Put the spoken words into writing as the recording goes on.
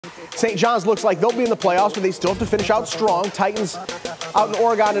St. John's looks like they'll be in the playoffs, but they still have to finish out strong. Titans out in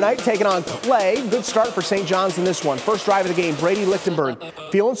Oregon tonight, taking on Clay. Good start for St. John's in this one. First drive of the game, Brady Lichtenberg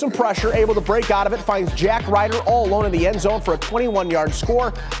feeling some pressure, able to break out of it, finds Jack Ryder all alone in the end zone for a 21-yard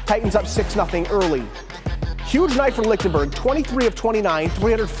score. Titans up 6-0 early. Huge night for Lichtenberg, 23 of 29,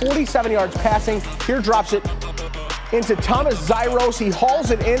 347 yards passing. Here drops it into Thomas Zyros. He hauls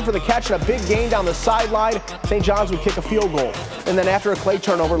it in for the catch and a big gain down the sideline. St. John's would kick a field goal. And then after a Clay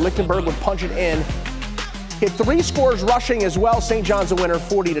turnover, Lichtenberg would punch it in. Hit 3 scores rushing as well. St. John's a winner,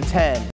 40-10.